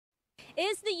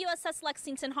Is the USS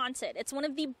Lexington haunted? It's one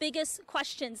of the biggest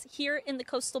questions here in the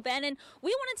coastal bend, and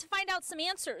we wanted to find out some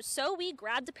answers. So we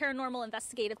grabbed a paranormal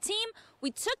investigative team.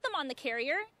 We took them on the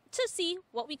carrier to see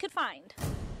what we could find.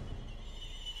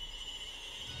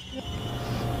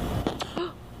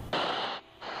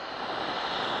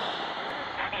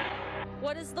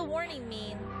 What does the warning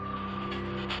mean?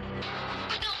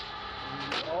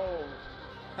 Oh,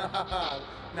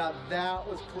 now that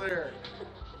was clear.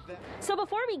 So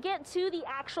before we get to the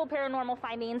actual paranormal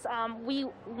findings, we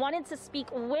wanted to speak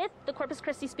with the Corpus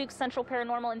Christi Spook Central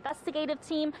Paranormal Investigative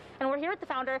Team, and we're here with the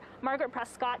founder, Margaret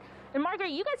Prescott. And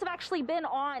Margaret, you guys have actually been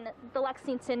on the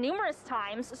Lexington numerous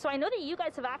times, so I know that you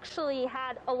guys have actually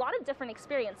had a lot of different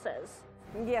experiences.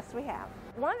 Yes, we have.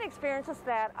 One of the experiences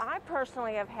that I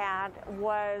personally have had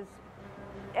was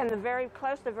in the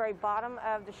close to the very bottom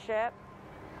of the ship.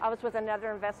 I was with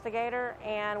another investigator,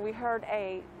 and we heard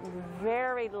a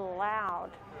very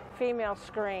loud female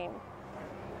scream.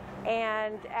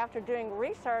 And after doing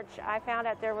research, I found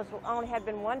out there only had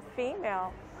been one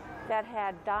female that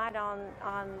had died on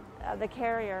the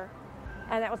carrier,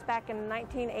 and that was back in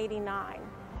 1989.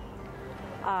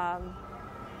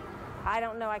 I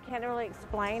don't know, I can't really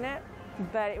explain it,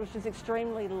 but it was just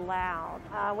extremely loud.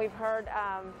 We've heard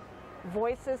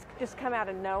voices just come out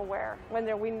of nowhere when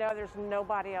we know there's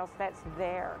nobody else that's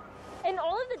there. And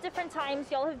all of the different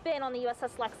times y'all have been on the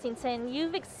USS Lexington,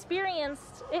 you've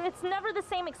experienced, it's never the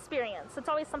same experience. It's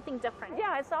always something different.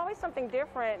 Yeah, it's always something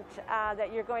different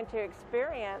that you're going to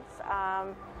experience.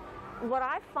 What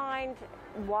I find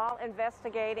while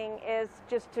investigating is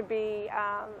just to be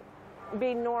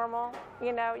normal.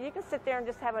 You know, you can sit there and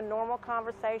just have a normal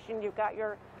conversation. You've got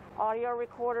your audio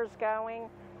recorders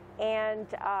going, and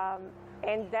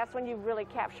that's when you really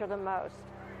capture the most.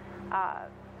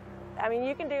 I mean,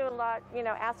 you can do a lot, you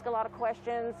know, ask a lot of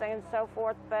questions and so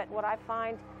forth, but what I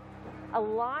find a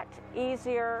lot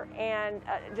easier and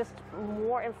just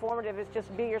more informative is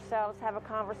just be yourselves, have a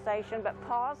conversation, but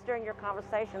pause during your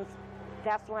conversations.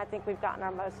 That's when I think we've gotten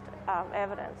our most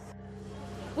evidence.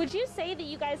 Would you say that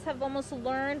you guys have almost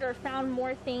learned or found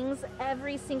more things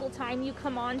every single time you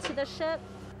come onto the ship?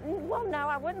 Well, no,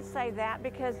 I wouldn't say that,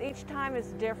 because each time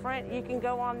is different. You can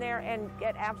go on there and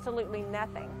get absolutely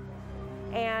nothing.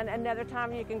 And another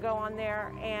time you can go on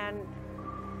there and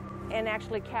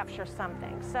actually capture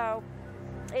something. So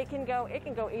it can go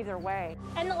either way.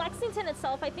 And the Lexington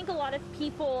itself, I think a lot of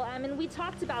people, and we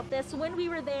talked about this when we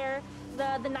were there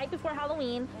the night before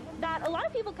Halloween, that a lot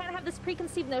of people kind of have this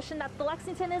preconceived notion that the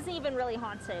Lexington isn't even really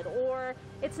haunted, or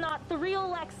it's not the real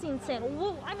Lexington.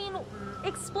 Well, I mean,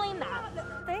 explain that.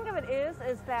 The thing of it is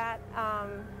that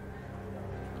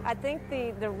I think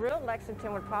the real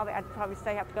Lexington I'd probably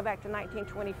say have to go back to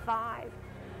 1925.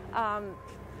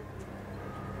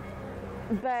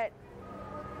 But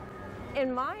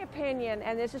in my opinion,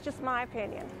 and this is just my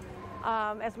opinion,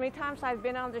 as many times I've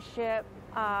been on the ship,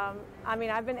 I mean,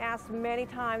 I've been asked many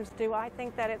times, do I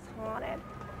think that it's haunted?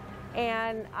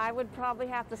 And I would probably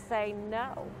have to say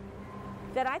no.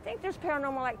 That I think there's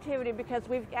paranormal activity because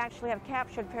we actually have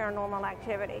captured paranormal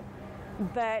activity.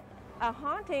 But a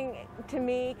haunting, to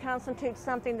me, constitutes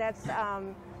something that's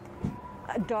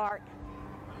dark,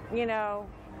 you know,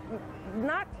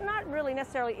 not really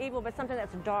necessarily evil, but something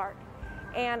that's dark.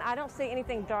 And I don't see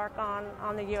anything dark on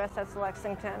the USS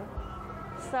Lexington.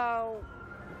 So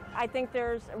I think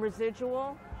there's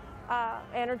residual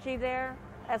energy there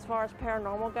as far as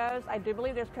paranormal goes. I do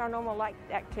believe there's paranormal-like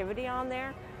activity on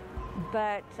there,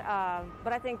 but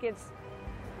I think it's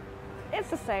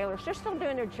the sailors. They're still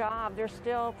doing their job. They're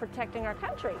still protecting our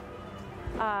country.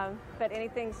 But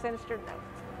anything sinister, no.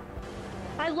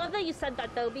 I love that you said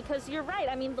that, though, because you're right.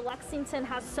 I mean, the Lexington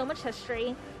has so much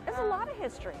history. There's a lot of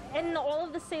history. And all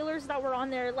of the sailors that were on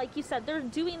there, like you said, they're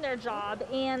doing their job,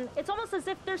 and it's almost as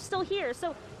if they're still here.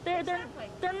 So they're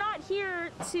not here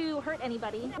to hurt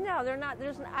anybody. No, they're not.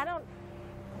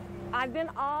 I've been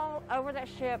all over that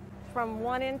ship from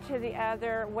one end to the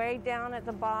other, way down at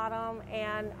the bottom,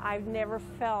 and I've never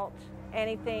felt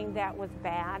anything that was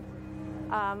bad.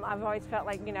 I've always felt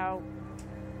like, you know,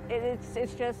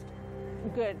 it's just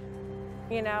good.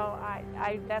 You know,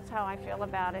 that's how I feel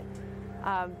about it.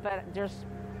 But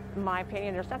in my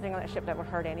opinion, there's nothing on that ship that would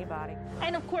hurt anybody.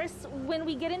 And of course, when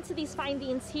we get into these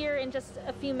findings here in just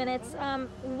a few minutes,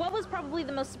 what was probably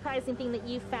the most surprising thing that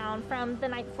you found from the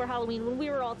night before Halloween when we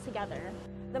were all together?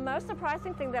 The most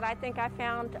surprising thing that I think I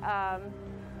found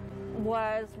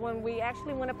was when we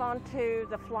actually went up onto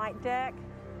the flight deck,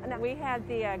 and we had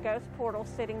the ghost portal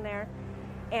sitting there,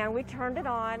 and we turned it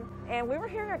on, and we were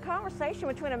hearing a conversation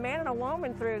between a man and a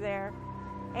woman through there.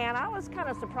 And I was kind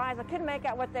of surprised. I couldn't make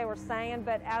out what they were saying,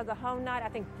 but out of the home night, I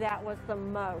think that was the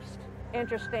most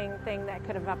interesting thing that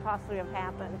could have possibly have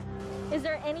happened. Is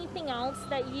there anything else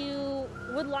that you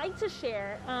would like to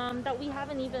share that we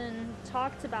haven't even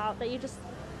talked about that you just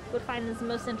would find is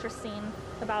most interesting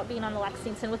about being on the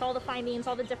Lexington with all the findings,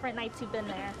 all the different nights you've been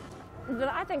there?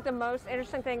 I think the most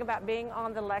interesting thing about being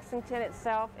on the Lexington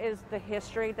itself is the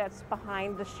history that's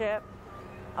behind the ship,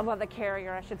 well, the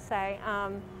carrier, I should say.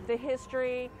 The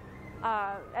history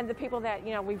and the people that,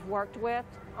 you know, we've worked with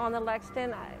on the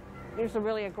Lexington. It was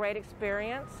really a great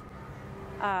experience.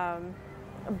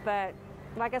 But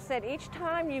like I said, each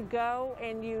time you go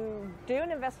and you do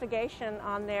an investigation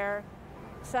on there,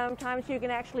 sometimes you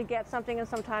can actually get something and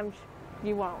sometimes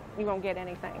you won't. You won't get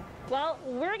anything. Well,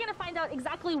 we're going to find out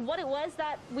exactly what it was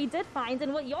that we did find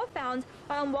and what y'all found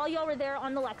while y'all were there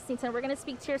on the Lexington. We're going to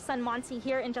speak to your son Monty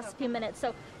here in just a few minutes.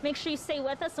 So make sure you stay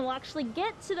with us and we'll actually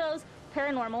get to those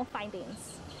paranormal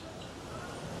findings.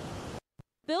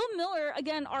 Bill Miller,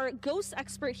 again, our ghost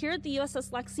expert here at the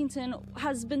USS Lexington,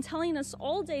 has been telling us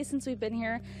all day since we've been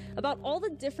here about all the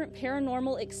different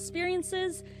paranormal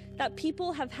experiences that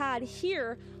people have had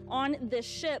here on this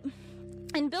ship.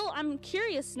 And Bill, I'm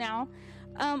curious now,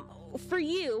 for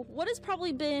you, what has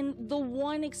probably been the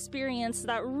one experience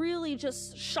that really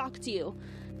just shocked you,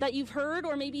 that you've heard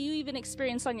or maybe you even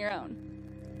experienced on your own?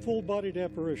 Full-bodied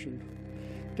apparition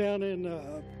down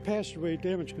in passageway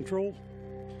damage control.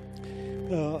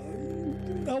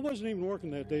 I wasn't even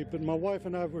working that day, but my wife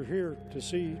and I were here to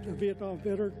see a Vietnam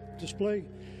veteran display.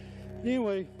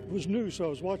 Anyway, it was new, so I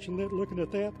was watching that, looking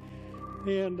at that,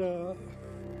 and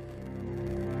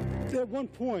at one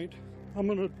point, I'm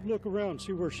going to look around and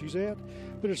see where she's at,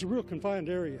 but it's a real confined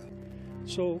area.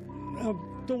 So I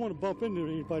don't want to bump into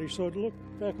anybody, so I look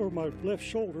back over my left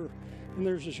shoulder, and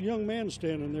there's this young man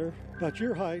standing there, about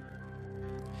your height,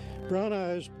 brown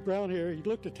eyes, brown hair. He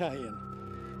looked Italian.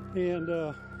 And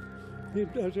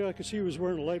I could see he was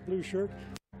wearing a light blue shirt.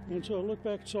 And so I looked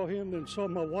back and saw him, then saw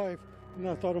my wife, and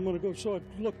I thought I'm going to go. So I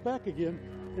looked back again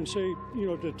and say, you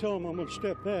know, to tell him I'm going to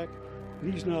step back,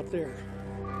 and he's not there.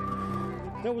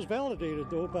 That was validated,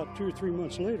 though, about 2 or 3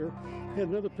 months later. Had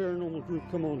another paranormal group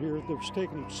come on here that was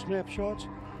taking snapshots.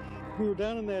 We were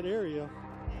down in that area,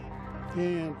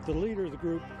 and the leader of the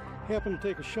group happened to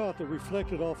take a shot that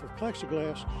reflected off of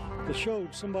plexiglass that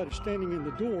showed somebody standing in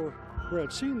the door where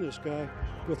I'd seen this guy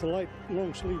with a light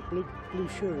long sleeve blue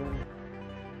shirt on.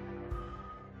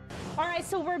 All right,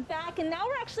 so we're back, and now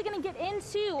we're actually going to get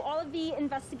into all of the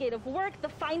investigative work, the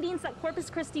findings that Corpus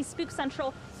Christi Spook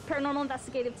Central Paranormal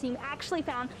Investigative Team actually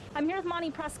found. I'm here with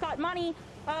Monty Prescott. Monty,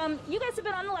 you guys have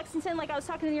been on the Lexington, like I was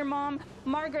talking to your mom,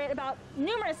 Margaret, about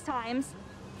numerous times.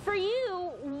 For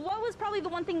you, what was probably the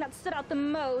one thing that stood out the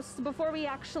most before we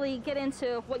actually get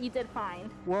into what you did find?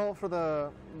 Well, for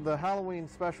the Halloween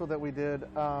special that we did,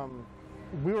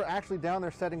 we were actually down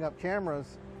there setting up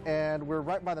cameras, and we're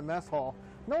right by the mess hall.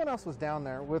 No one else was down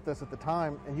there with us at the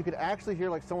time, and you could actually hear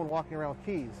like someone walking around with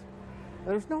keys. And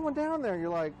there's no one down there. You're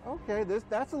like, okay,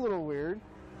 that's a little weird.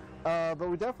 But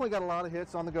we definitely got a lot of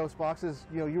hits on the ghost boxes.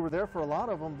 You know, you were there for a lot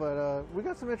of them, but we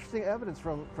got some interesting evidence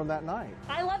from that night.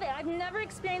 I love it. I've never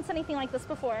experienced anything like this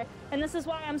before, and this is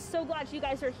why I'm so glad you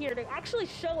guys are here to actually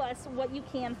show us what you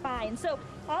can find. So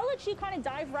I'll let you kind of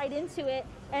dive right into it,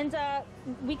 and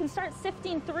we can start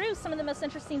sifting through some of the most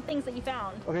interesting things that you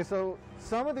found. Okay, so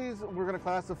some of these we're going to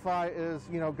classify as,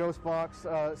 you know, ghost box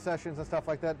sessions and stuff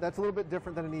like that. That's a little bit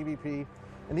different than an EVP.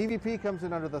 An EVP comes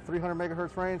in under the 300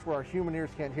 megahertz range where our human ears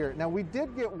can't hear it. Now, we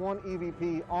did get one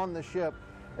EVP on the ship,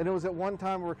 and it was at one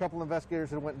time where a couple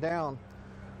investigators had went down.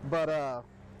 But a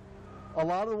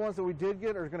lot of the ones that we did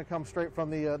get are going to come straight from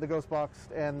the ghost box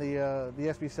and the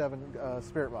SB7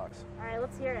 spirit box. All right,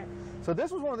 let's hear it. So this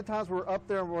was one of the times we were up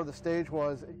there where the stage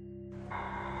was.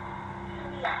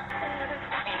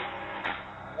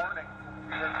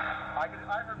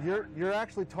 You're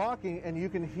actually talking, and you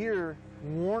can hear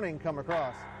warning come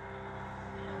across.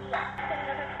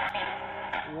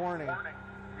 Warning.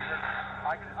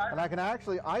 And I can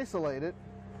actually isolate it.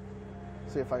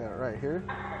 See if I got it right here.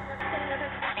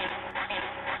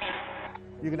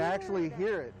 You can actually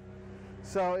hear it.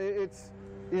 So it's,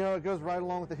 you know, it goes right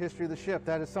along with the history of the ship.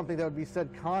 That is something that would be said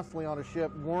constantly on a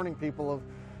ship, warning people of,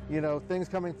 you know, things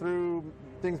coming through,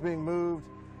 things being moved.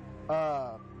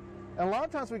 And a lot of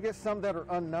times we get some that are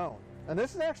unknown. And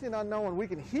this is actually an unknown one. We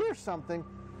can hear something,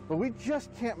 but we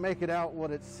just can't make it out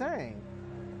what it's saying.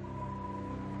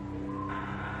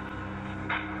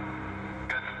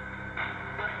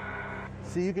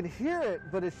 See, you can hear it,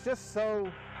 but it's just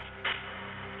so...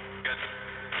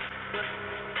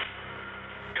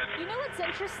 You know what's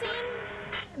interesting?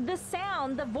 The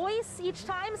sound, the voice each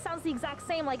time sounds the exact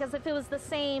same, like as if it was the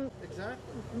same,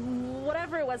 Exactly.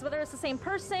 whatever it was, whether it's the same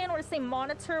person or the same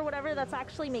monitor, whatever that's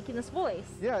actually making this voice.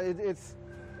 Yeah, it's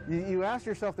you ask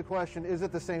yourself the question, is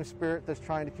it the same spirit that's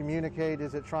trying to communicate?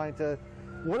 Is it trying to,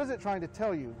 what is it trying to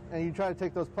tell you? And you try to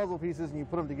take those puzzle pieces and you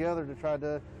put them together to try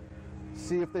to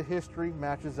see if the history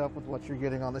matches up with what you're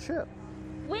getting on the ship.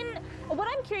 What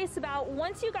I'm curious about,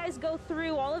 once you guys go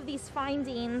through all of these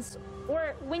findings,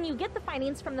 or when you get the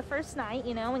findings from the first night,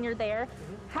 you know, when you're there,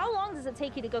 how long does it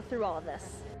take you to go through all of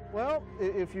this? Well,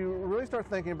 if you really start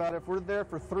thinking about it, if we're there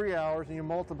for 3 hours and you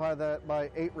multiply that by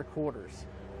 8 recorders,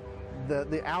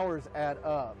 the hours add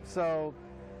up. So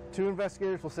 2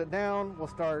 investigators will sit down, we'll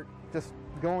start just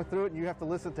going through it, and you have to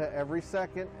listen to every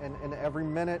second and every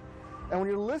minute. And when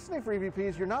you're listening for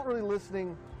EVPs, you're not really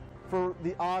listening for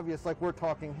the obvious, like we're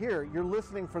talking here. You're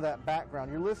listening for that background.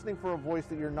 You're listening for a voice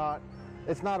that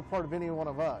it's not a part of any one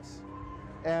of us.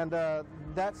 And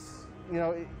that's, you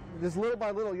know, just little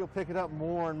by little, you'll pick it up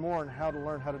more and more on how to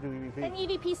learn how to do EVP. And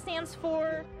EVP stands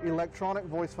for? Electronic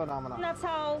Voice Phenomenon. And that's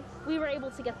how we were able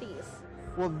to get these.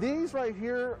 Well, these right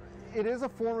here, it is a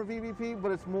form of EVP,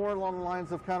 but it's more along the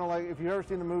lines of kind of like, if you've ever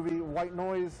seen the movie White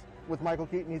Noise with Michael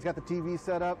Keaton, he's got the TV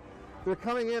set up. They're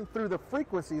coming in through the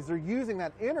frequencies. They're using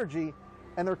that energy,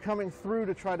 and they're coming through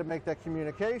to try to make that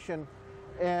communication.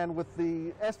 And with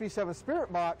the SB7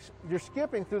 Spirit Box, you're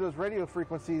skipping through those radio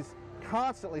frequencies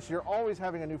constantly, so you're always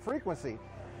having a new frequency.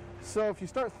 So if you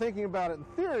start thinking about it in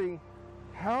theory,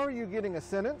 how are you getting a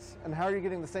sentence, and how are you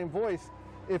getting the same voice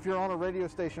if you're on a radio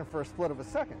station for a split of a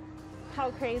second?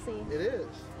 How crazy. It is.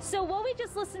 So what we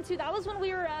just listened to, that was when we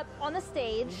were up on the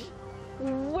stage.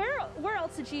 Where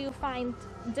else did you find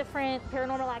different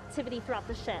paranormal activity throughout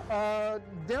the ship?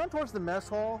 Down towards the mess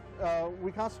hall,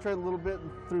 we concentrated a little bit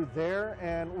through there,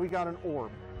 and we got an orb.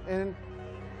 And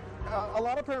a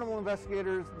lot of paranormal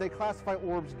investigators, they classify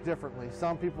orbs differently.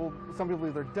 Some people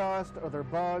believe they're dust or they're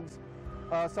bugs.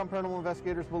 Some paranormal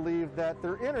investigators believe that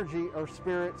they're energy or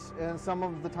spirits, and some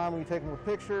of the time when you take them a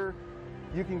picture,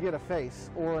 you can get a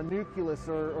face or a nucleus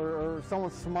or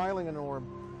someone smiling in an orb.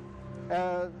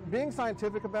 Being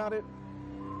scientific about it,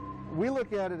 we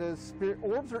look at it as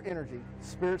orbs are energy.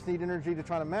 Spirits need energy to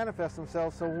try to manifest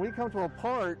themselves. So when we come to a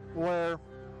part where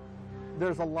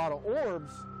there's a lot of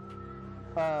orbs,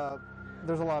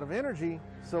 there's a lot of energy,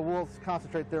 so we'll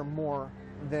concentrate there more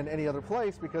than any other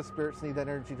place because spirits need that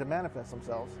energy to manifest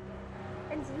themselves.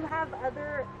 And do you have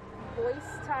other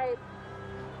voice type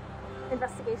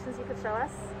investigations you could show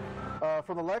us?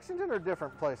 From the Lexington or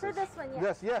different places? For this one,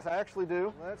 yes. Yes, I actually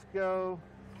do. Let's go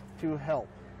to help.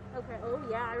 Okay, oh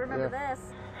yeah, I remember this.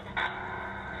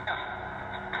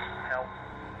 Help.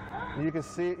 You can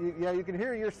see, you can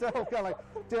hear yourself kind of like,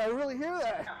 did I really hear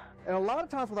that? And a lot of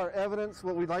times with our evidence,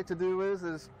 what we'd like to do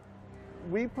is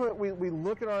we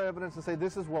look at our evidence and say,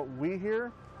 this is what we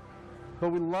hear, but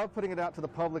we love putting it out to the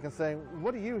public and saying,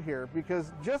 what do you hear?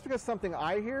 Because just because something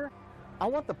I hear, I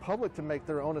want the public to make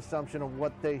their own assumption of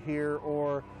what they hear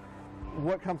or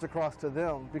what comes across to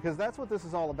them, because that's what this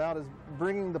is all about, is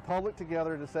bringing the public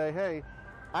together to say, hey,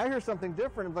 I hear something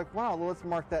different. And like, wow, well, let's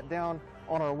mark that down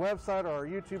on our website or our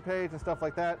YouTube page and stuff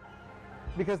like that,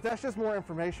 because that's just more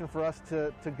information for us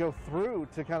to go through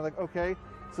to kind of like, okay,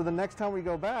 so the next time we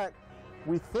go back,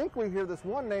 we think we hear this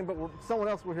one name, but someone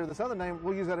else will hear this other name.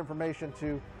 We'll use that information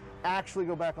to actually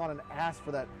go back on and ask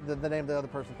for that the name the other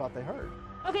person thought they heard.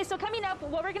 Okay, so coming up,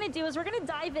 what we're going to do is we're going to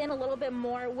dive in a little bit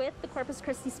more with the Corpus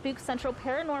Christi Spook Central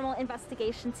Paranormal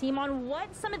Investigation Team on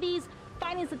what some of these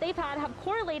findings that they've had have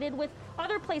correlated with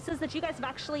other places that you guys have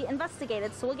actually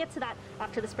investigated. So we'll get to that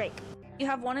after this break. You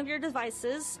have one of your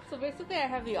devices. So basically I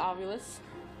have the Ovilus.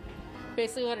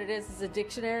 Basically what it is a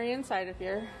dictionary inside of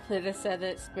here that has said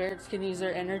that spirits can use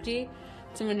their energy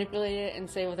to manipulate it and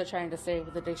say what they're trying to say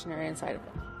with the dictionary inside of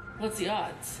it. What's the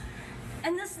odds?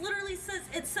 And this literally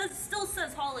still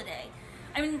says holiday.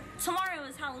 I mean, tomorrow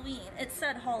is Halloween. It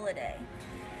said holiday.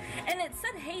 And it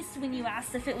said haste when you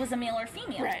asked if it was a male or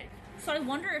female. Right. So I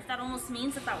wonder if that almost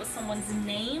means if that was someone's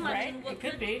name. Right, I mean, what it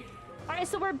could be. All right,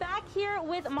 so we're back here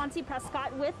with Monty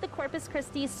Prescott with the Corpus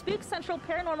Christi Spook Central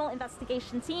Paranormal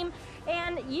Investigation Team.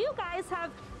 And you guys have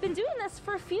been doing this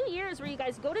for a few years where you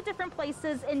guys go to different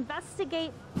places,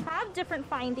 investigate, have different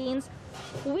findings.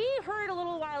 We heard a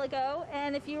little while ago,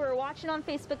 and if you were watching on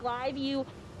Facebook Live, you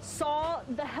saw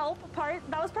the help part.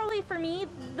 That was probably, for me,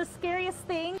 the scariest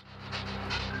thing.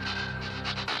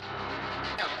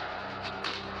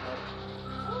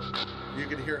 You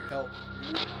could hear help.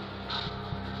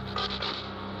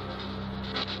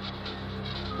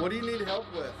 What do you need help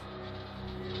with?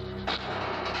 Do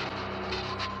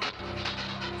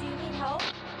you need help?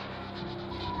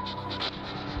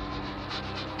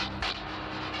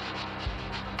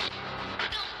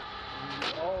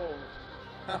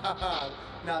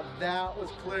 Now that was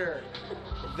clear.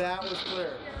 That was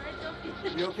clear.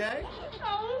 You okay?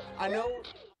 I know.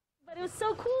 But it was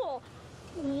so cool.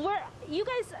 You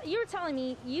were telling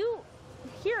me you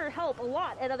hear help a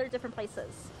lot at other different places.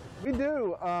 We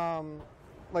do,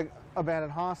 like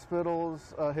abandoned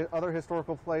hospitals, other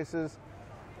historical places,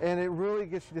 and it really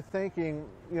gets you to thinking,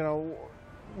 you know,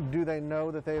 do they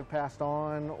know that they have passed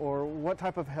on, or what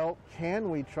type of help can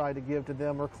we try to give to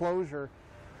them, or closure?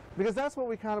 Because that's what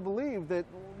we kind of believe, that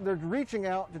they're reaching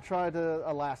out to try to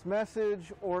a last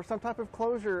message or some type of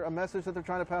closure, a message that they're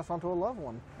trying to pass on to a loved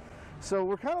one. So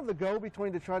we're kind of the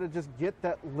go-between to try to just get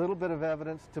that little bit of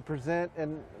evidence to present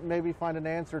and maybe find an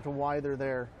answer to why they're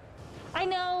there. I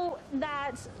know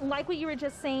that, like what you were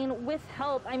just saying, with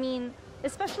help, I mean,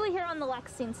 especially here on the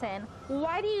Lexington,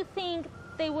 why do you think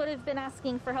they would have been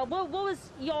asking for help? What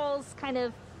was y'all's kind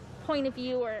of point of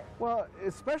view? Or well,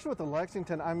 especially with the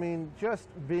Lexington, I mean, just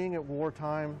being at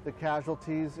wartime, the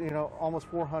casualties, you know, almost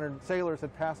 400 sailors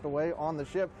had passed away on the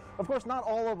ship. Of course, not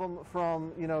all of them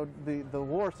from, you know, the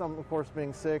war, some of course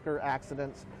being sick or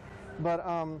accidents, but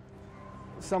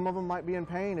some of them might be in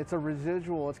pain. It's a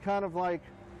residual. It's kind of like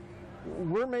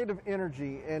we're made of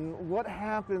energy, and what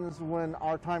happens when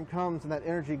our time comes and that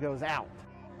energy goes out?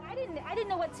 I didn't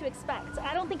know what to expect.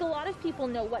 I don't think a lot of people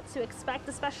know what to expect,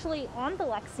 especially on the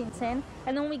Lexington.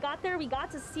 And then when we got there, we got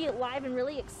to see it live and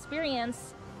really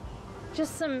experience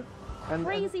just some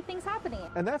crazy things happening.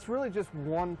 And that's really just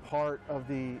one part of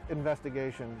the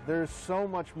investigation. There's so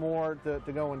much more to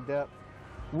go in depth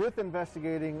with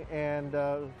investigating and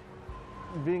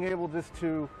being able just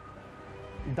to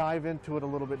dive into it a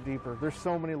little bit deeper. There's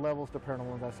so many levels to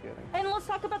paranormal investigating. And let's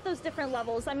talk about those different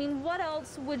levels. I mean, what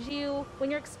else would you, when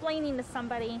you're explaining to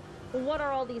somebody, what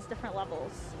are all these different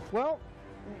levels? Well,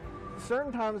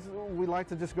 certain times we like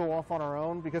to just go off on our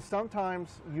own, because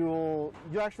sometimes you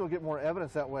actually get more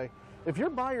evidence that way. If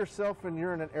you're by yourself and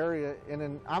you're in an area,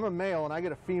 and I'm a male and I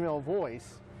get a female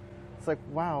voice, it's like,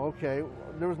 wow, okay,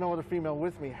 there was no other female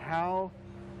with me. How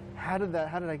did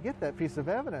I get that piece of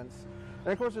evidence?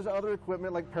 And of course, there's other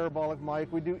equipment like parabolic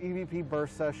mic. We do EVP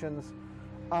burst sessions,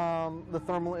 the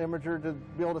thermal imager to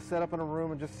be able to set up in a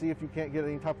room and just see if you can't get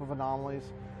any type of anomalies.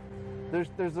 There's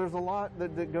a lot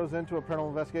that goes into a paranormal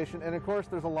investigation, and of course,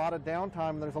 there's a lot of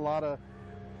downtime. There's a lot of,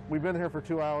 we've been here for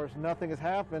 2 hours, nothing has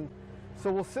happened,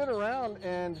 so we'll sit around,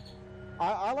 and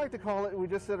I like to call it, we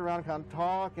just sit around and kind of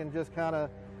talk and just kind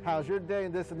of, how's your day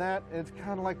and this and that, and it's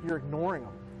kind of like you're ignoring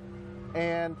them.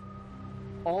 And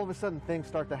all of a sudden things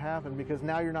start to happen, because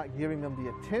now you're not giving them the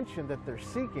attention that they're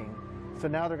seeking, so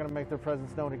now they're going to make their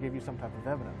presence known to give you some type of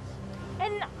evidence.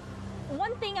 And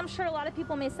one thing I'm sure a lot of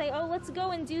people may say, oh, let's go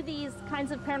and do these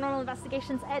kinds of paranormal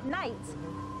investigations at night.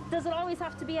 Does it always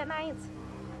have to be at night?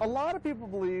 A lot of people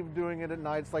believe doing it at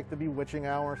nights, like the bewitching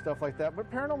hour and stuff like that,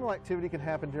 but paranormal activity can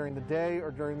happen during the day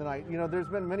or during the night. You know, there's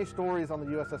been many stories on the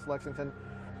USS Lexington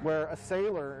where a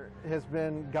sailor has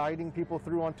been guiding people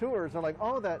through on tours. They're like,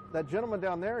 oh, that gentleman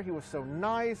down there, he was so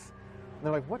nice. And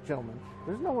they're like, what gentleman?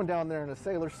 There's no one down there in a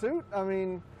sailor suit. I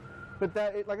mean, but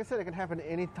like I said, it can happen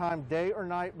any time, day or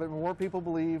night, but more people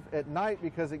believe at night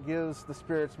because it gives the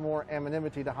spirits more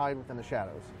anonymity to hide within the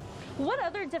shadows. What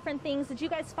other different things did you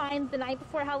guys find the night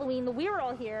before Halloween, that we were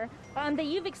all here, that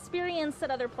you've experienced at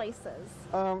other places?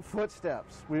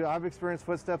 Footsteps. I've experienced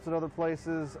footsteps at other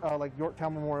places, like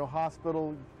Yorktown Memorial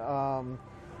Hospital, a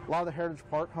lot of the Heritage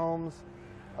Park homes.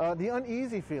 The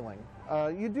uneasy feeling.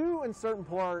 You do in certain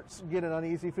parts get an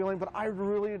uneasy feeling, but I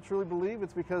really truly believe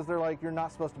it's because they're like, you're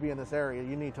not supposed to be in this area,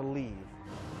 you need to leave.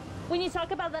 When you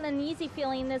talk about that uneasy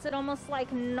feeling, is it almost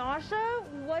like nausea?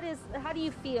 How do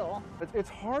you feel? It's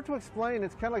hard to explain.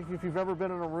 It's kind of like if you've ever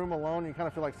been in a room alone, you kind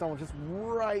of feel like someone's just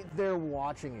right there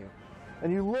watching you.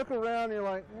 And you look around and you're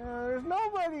like, there's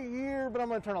nobody here, but I'm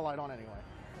going to turn a light on anyway.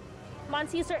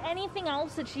 Monty, is there anything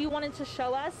else that you wanted to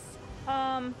show us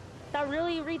that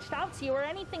really reached out to you, or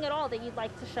anything at all that you'd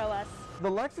like to show us? The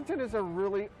Lexington is a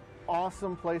really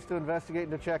awesome place to investigate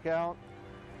and to check out.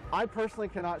 I personally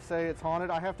cannot say it's haunted.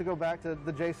 I have to go back to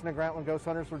the Jason and Grant when ghost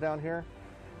hunters were down here,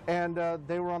 and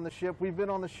they were on the ship. We've been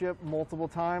on the ship multiple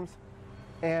times,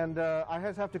 and I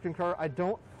just have to concur. I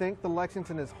don't think the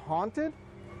Lexington is haunted,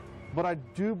 but I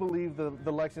do believe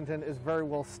the Lexington is very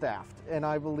well staffed, and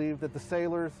I believe that the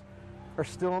sailors are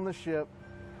still on the ship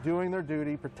doing their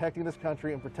duty, protecting this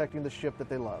country and protecting the ship that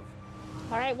they love.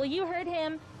 All right, well, you heard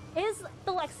him. Is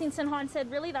the Lexington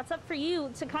haunted? Really, that's up for you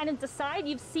to kind of decide.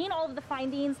 You've seen all of the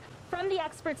findings from the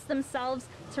experts themselves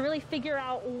to really figure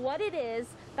out what it is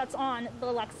that's on the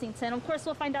Lexington. Of course,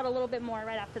 we'll find out a little bit more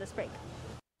right after this break.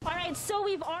 All right, so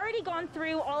we've already gone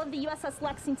through all of the USS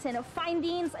Lexington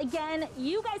findings. Again,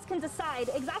 you guys can decide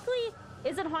exactly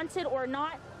Is it haunted or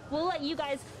not? We'll let you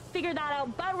guys figure that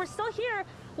out. But we're still here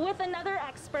with another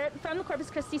expert from the Corpus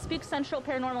Christi Spook Central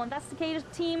Paranormal Investigative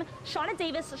Team, Shauna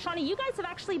Davis. Shauna, you guys have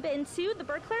actually been to the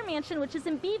Berkler Mansion, which is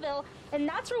in Beeville, and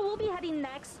that's where we'll be heading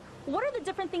next. What are the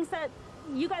different things that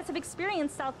you guys have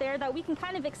experienced out there that we can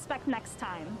kind of expect next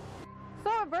time? So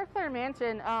at Berkler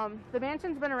Mansion, the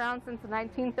mansion's been around since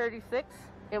 1936.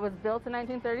 It was built in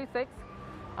 1936.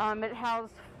 It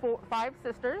housed 5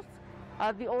 sisters.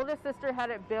 The oldest sister had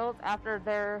it built after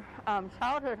their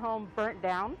childhood home burnt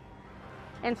down,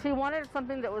 and she wanted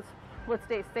something that would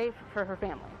stay safe for her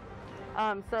family.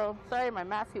 So, sorry, my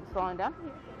mask keeps falling down.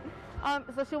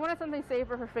 So she wanted something safe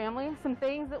for her family. Some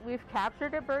things that we've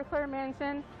captured at Berkler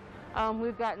Mansion,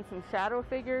 we've gotten some shadow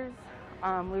figures,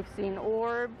 we've seen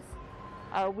orbs,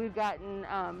 we've gotten,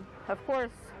 of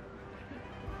course,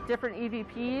 different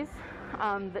EVPs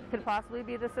that could possibly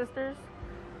be the sisters.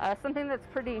 Something that's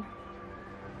pretty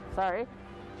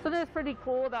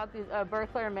cool about the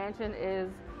Berkler Mansion is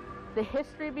the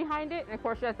history behind it. And of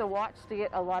course, you have to watch to get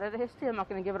a lot of the history. I'm not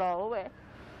going to give it all away.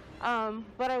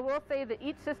 But I will say that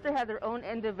each sister had their own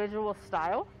individual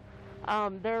style.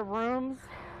 Their rooms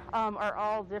are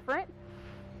all different.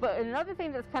 But another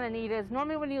thing that's kind of neat is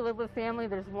normally when you live with family,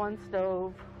 there's one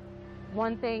stove,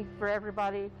 one thing for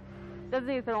everybody. Doesn't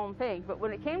need their own thing. But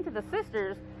when it came to the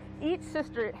sisters, each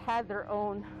sister had their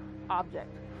own object.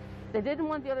 They didn't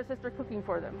want the other sister cooking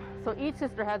for them. So each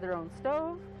sister had their own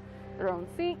stove, their own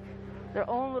sink, their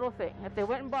own little thing. If they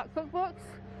went and bought cookbooks,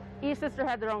 each sister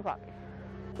had their own copy.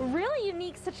 Really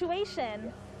unique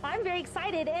situation. I'm very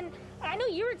excited, and I know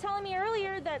you were telling me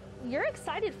earlier that you're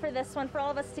excited for this one, for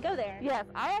all of us to go there. Yes,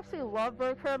 I actually love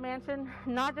Berkler Mansion,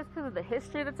 not just because of the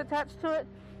history that's attached to it,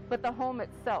 but the home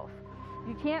itself.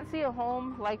 You can't see a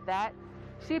home like that.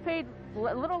 She paid a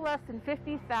little less than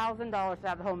 $50,000 to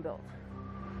have the home built.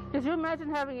 Could you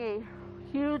imagine having a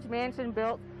huge mansion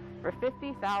built for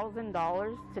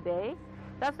 $50,000 today?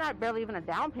 That's not barely even a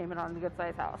down payment on a good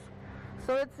sized house.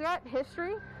 So it's got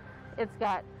history, it's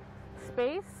got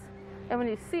space, and when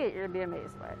you see it, you're gonna be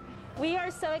amazed by it. We are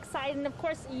so excited, and of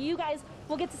course, you guys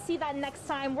will get to see that next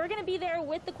time. We're gonna be there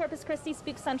with the Corpus Christi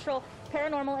Spook Central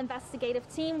Paranormal Investigative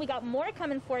Team. We got more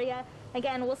coming for you.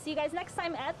 Again, we'll see you guys next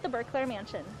time at the Berkler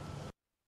Mansion.